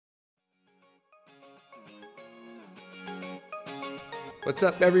What's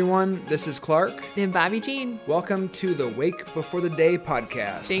up, everyone? This is Clark. And Bobby Jean. Welcome to the Wake Before the Day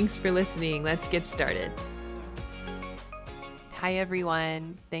podcast. Thanks for listening. Let's get started. Hi,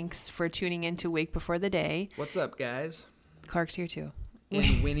 everyone. Thanks for tuning in to Wake Before the Day. What's up, guys? Clark's here, too.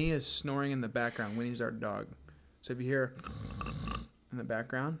 And Winnie is snoring in the background. Winnie's our dog. So if you hear in the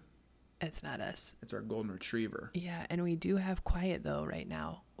background, it's not us. It's our golden retriever. Yeah, and we do have quiet, though, right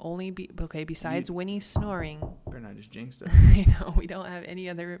now. Besides Winnie snoring. Better not just jinx it. I know, we don't have any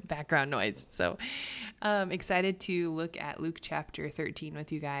other background noise. So excited to look at Luke chapter 13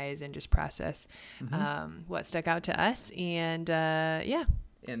 with you guys and just process what stuck out to us and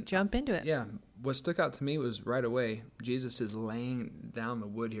jump into it. Yeah, what stuck out to me was right away, Jesus is laying down the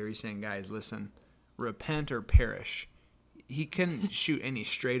wood here. He's saying, guys, listen, repent or perish. He couldn't shoot any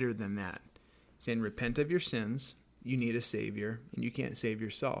straighter than that. He's saying, repent of your sins. You need a savior, and you can't save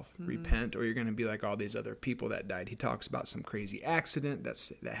yourself. Mm-hmm. Repent, or you're going to be like all these other people that died. He talks about some crazy accident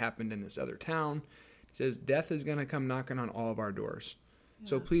that happened in this other town. He says, death is going to come knocking on all of our doors. Yeah.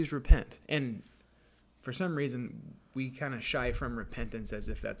 So please repent. And for some reason, we kind of shy from repentance as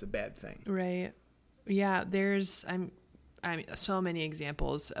if that's a bad thing. Right. Yeah, there's so many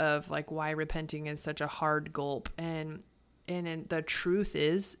examples of like why repenting is such a hard gulp, and the truth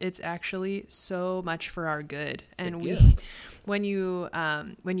is, it's actually so much for our good. And when you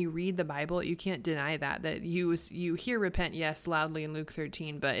read the Bible, you can't deny that you hear repent, yes, loudly in Luke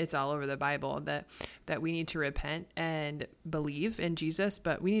 13, but it's all over the Bible that we need to repent and believe in Jesus,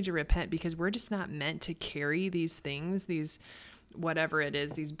 but we need to repent because we're just not meant to carry these things, these whatever it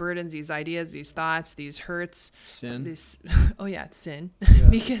is, these burdens, these ideas, these thoughts, these hurts, sin. It's sin. Yeah.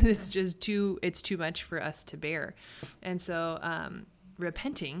 Because it's just too much for us to bear. And so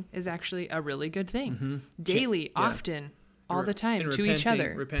repenting is actually a really good thing. Mm-hmm. Daily, often, all the time, to each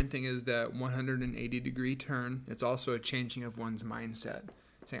other. Repenting is that 180-degree turn. It's also a changing of one's mindset.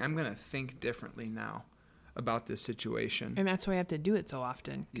 Saying, I'm going to think differently now about this situation. And that's why I have to do it so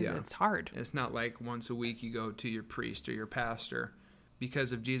often, because it's hard. It's not like once a week you go to your priest or your pastor.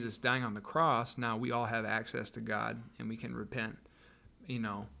 Because of Jesus dying on the cross, now we all have access to God, and we can repent,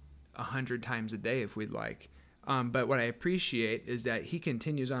 100 times a day if we'd like. But what I appreciate is that he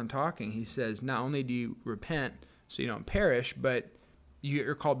continues on talking. He says, not only do you repent so you don't perish, but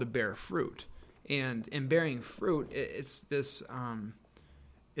you're called to bear fruit. And in bearing fruit, it's this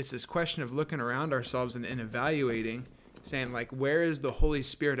question of looking around ourselves and evaluating, saying, like, where is the Holy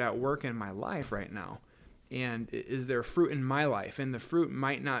Spirit at work in my life right now? And is there fruit in my life? And the fruit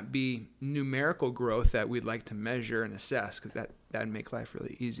might not be numerical growth that we'd like to measure and assess, because that would make life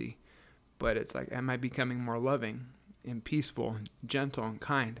really easy. But it's like, am I becoming more loving and peaceful and gentle and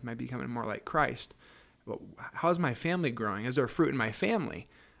kind? Am I becoming more like Christ? Well, how's my family growing? Is there fruit in my family?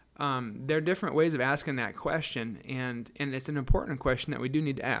 There are different ways of asking that question, and it's an important question that we do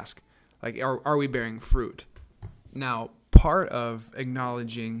need to ask. Like, are we bearing fruit? Now, part of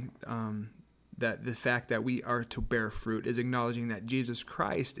acknowledging that the fact that we are to bear fruit is acknowledging that Jesus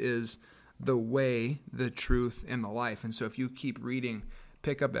Christ is the way, the truth, and the life. And so if you keep reading,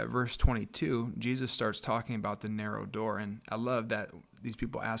 pick up at verse 22, Jesus starts talking about the narrow door. And I love that these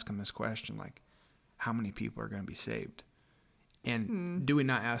people ask him this question, like, how many people are going to be saved? And do we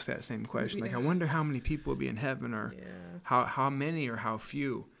not ask that same question? Yeah. Like, I wonder how many people will be in heaven, or how many or how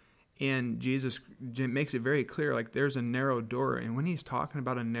few. And Jesus makes it very clear, like, there's a narrow door. And when he's talking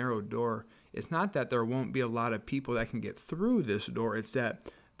about a narrow door, it's not that there won't be a lot of people that can get through this door. It's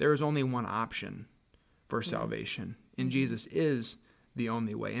that there is only one option for salvation. And Jesus is the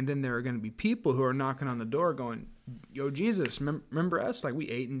only way. And then there are going to be people who are knocking on the door going, yo, Jesus, remember us? Like, we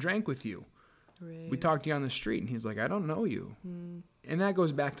ate and drank with you. Right. We talked to you on the street. And he's like, I don't know you. And that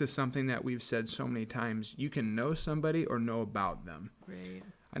goes back to something that we've said so many times. You can know somebody or know about them. Right.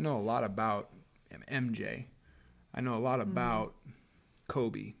 I know a lot about MJ. I know a lot about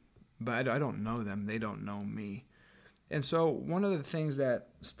Kobe. But I don't know them. They don't know me. And so one of the things that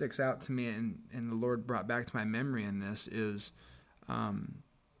sticks out to me and the Lord brought back to my memory in this is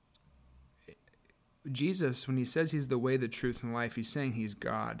Jesus, when he says he's the way, the truth, and life, he's saying he's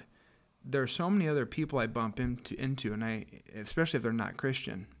God. There are so many other people I bump into, and especially if they're not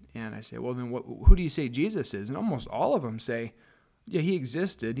Christian, and I say, well, then who do you say Jesus is? And almost all of them say, yeah, he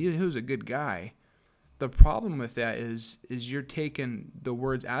existed. He was a good guy. The problem with that is you're taking the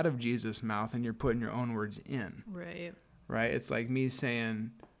words out of Jesus' mouth and you're putting your own words in. Right. Right? It's like me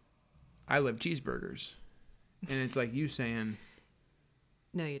saying, I love cheeseburgers. And it's like you saying,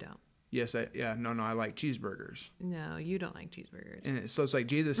 no, you don't. Yes, I like cheeseburgers. No, you don't like cheeseburgers. And so it's like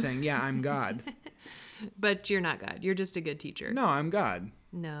Jesus saying, yeah, I'm God. But you're not God. You're just a good teacher. No, I'm God.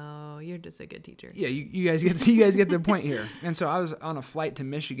 No, you're just a good teacher. Yeah, you guys get the point here. And so I was on a flight to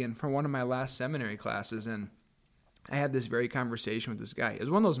Michigan for one of my last seminary classes, and I had this very conversation with this guy. It was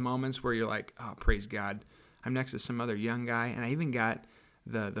one of those moments where you're like, oh, praise God. I'm next to some other young guy, and I even got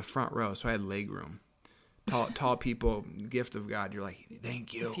the front row, so I had leg room. Tall people, gift of God. You're like,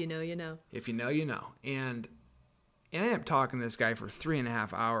 thank you. If you know, you know. If you know, you know. And I ended up talking to this guy for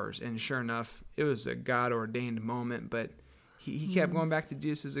 3.5 hours, and sure enough, it was a God-ordained moment, but he kept going back to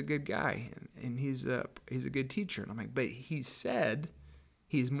Jesus as a good guy, and he's a good teacher. And I'm like, but he said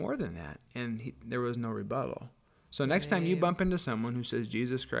he's more than that, and there was no rebuttal. So next time you bump into someone who says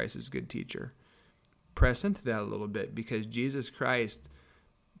Jesus Christ is a good teacher, press into that a little bit, because Jesus Christ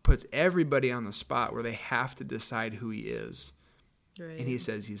puts everybody on the spot where they have to decide who he is. Right. And he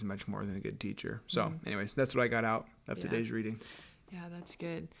says he's much more than a good teacher. So anyways, that's what I got out of today's reading. Yeah, that's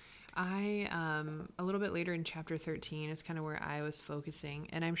good. I, a little bit later in chapter 13 is kind of where I was focusing.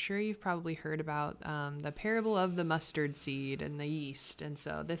 And I'm sure you've probably heard about the parable of the mustard seed and the yeast. And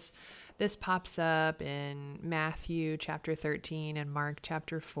so this pops up in Matthew chapter 13 and Mark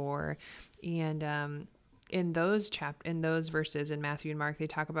chapter 4. And in those verses in Matthew and Mark, they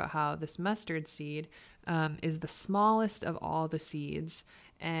talk about how this mustard seed is the smallest of all the seeds.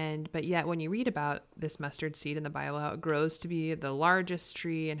 But yet when you read about this mustard seed in the Bible, how it grows to be the largest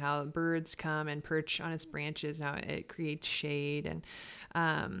tree, and how birds come and perch on its branches, and how it creates shade. And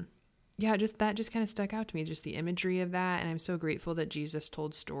that just kind of stuck out to me, just the imagery of that. And I'm so grateful that Jesus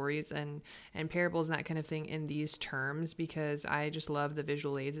told stories and parables and that kind of thing in these terms, because I just love the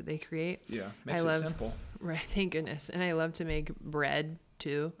visual aids that they create. Yeah, makes it simple. Right, thank goodness. And I love to make bread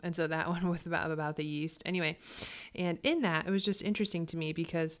too. And so that one with about the yeast. Anyway, and in that, it was just interesting to me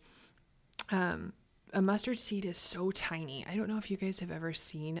because a mustard seed is so tiny. I don't know if you guys have ever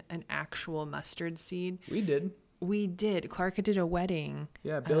seen an actual mustard seed. We did. Clark did a wedding.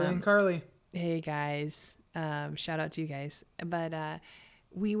 Yeah, Billy and Carly. Hey guys, shout out to you guys. But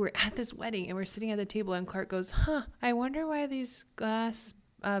we were at this wedding and we're sitting at the table, and Clark goes, I wonder why these glass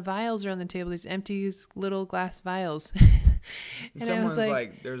vials are on the table, these empty little glass vials. And someone's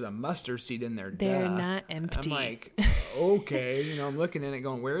like, there's a mustard seed in there. They're not empty. I'm like, okay. I'm looking at it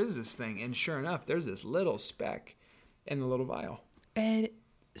going, where is this thing? And sure enough, there's this little speck in the little vial. And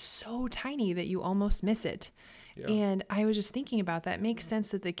so tiny that you almost miss it. Yeah. And I was just thinking about that. It makes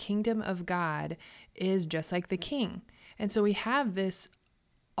sense that the kingdom of God is just like the king. And so we have this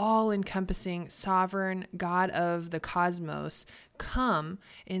all-encompassing sovereign God of the cosmos come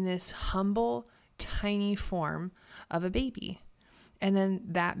in this humble, tiny form of a baby. And then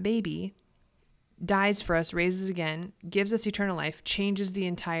that baby dies for us, raises again, gives us eternal life, changes the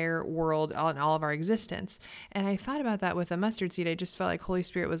entire world and all of our existence. And I thought about that with the mustard seed. I just felt like Holy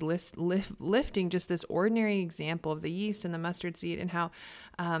Spirit was lifting just this ordinary example of the yeast and the mustard seed, and how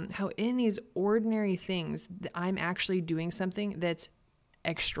in these ordinary things, I'm actually doing something that's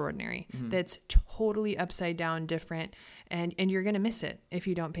extraordinary, that's totally upside down different, and you're going to miss it if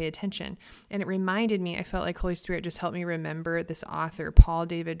you don't pay attention. And it reminded me, I felt like Holy Spirit just helped me remember this author, Paul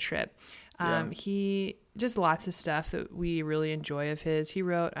David Tripp. He just lots of stuff that we really enjoy of his. He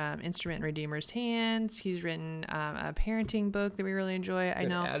wrote Instrument in Redeemer's Hands. He's written a parenting book that we really enjoy. I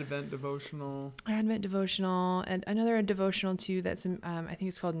know Advent devotional, and another devotional too. That's I think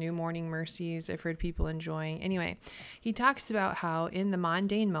it's called New Morning Mercies. I've heard people enjoying. Anyway, he talks about how in the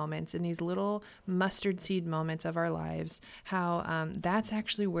mundane moments, in these little mustard seed moments of our lives, how that's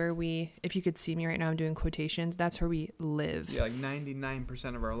actually where we, if you could see me right now, I'm doing quotations. That's where we live. Yeah, like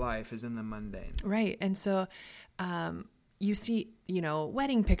 99% of our life is in the mundane. Right, and so you see,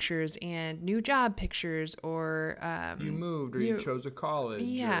 wedding pictures and new job pictures, or you moved, or you chose a college.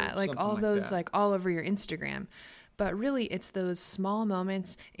 Yeah, like all like those, that. like all over your Instagram. But really, it's those small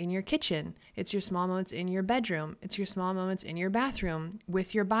moments in your kitchen. It's your small moments in your bedroom. It's your small moments in your bathroom,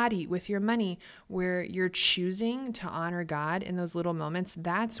 with your body, with your money, where you're choosing to honor God in those little moments.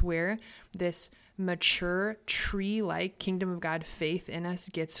 That's where this mature tree-like kingdom of God faith in us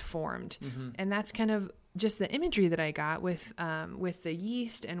gets formed. And that's kind of just the imagery that I got with the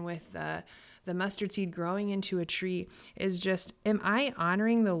yeast and with the mustard seed growing into a tree, is just, am I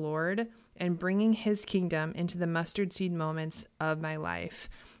honoring the Lord and bringing his kingdom into the mustard seed moments of my life?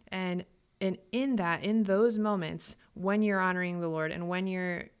 And in those moments, when you're honoring the Lord, and when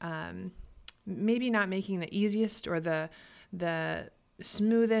you're maybe not making the easiest or the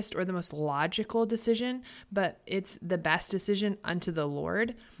smoothest or the most logical decision, but it's the best decision unto the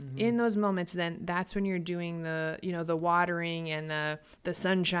Lord, in those moments, then that's when you're doing the watering and the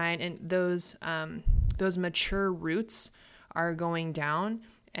sunshine, and those mature roots are going down,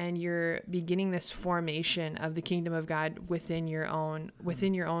 and you're beginning this formation of the kingdom of God within your own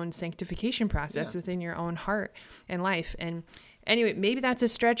sanctification process, within your own heart and life. And anyway, maybe that's a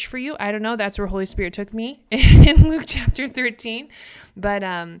stretch for you. I don't know. That's where Holy Spirit took me in Luke chapter 13. But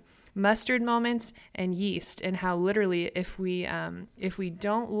mustard moments and yeast, and how literally if we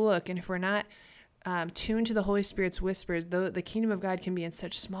don't look, and if we're not tuned to the Holy Spirit's whispers, the kingdom of God can be in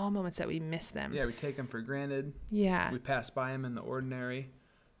such small moments that we miss them. Yeah, we take them for granted. Yeah. We pass by them in the ordinary,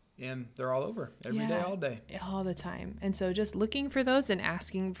 and they're all over every day, all day. All the time. And so just looking for those and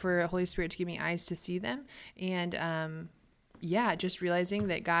asking for Holy Spirit to give me eyes to see them. And just realizing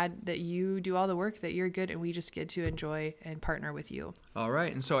that God, that you do all the work, that you're good, and we just get to enjoy and partner with you. All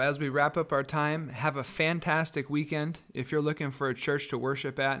right. And so as we wrap up our time, have a fantastic weekend. If you're looking for a church to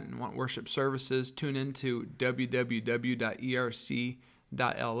worship at and want worship services, tune into www.erc.la.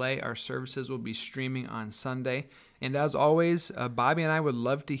 Our services will be streaming on Sunday. And as always, Bobby and I would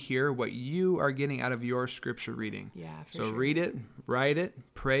love to hear what you are getting out of your scripture reading. Yeah, for sure. So read it, write it,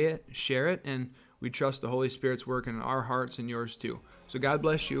 pray it, share it, and we trust the Holy Spirit's working in our hearts and yours too. So God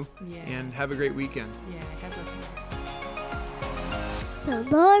bless you, and have a great weekend. Yeah, God bless you guys. The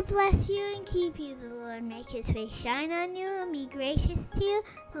Lord bless you and keep you. The Lord make his face shine on you and be gracious to you.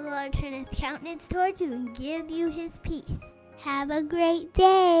 The Lord turn his countenance toward you and give you his peace. Have a great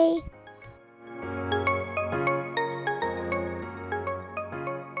day.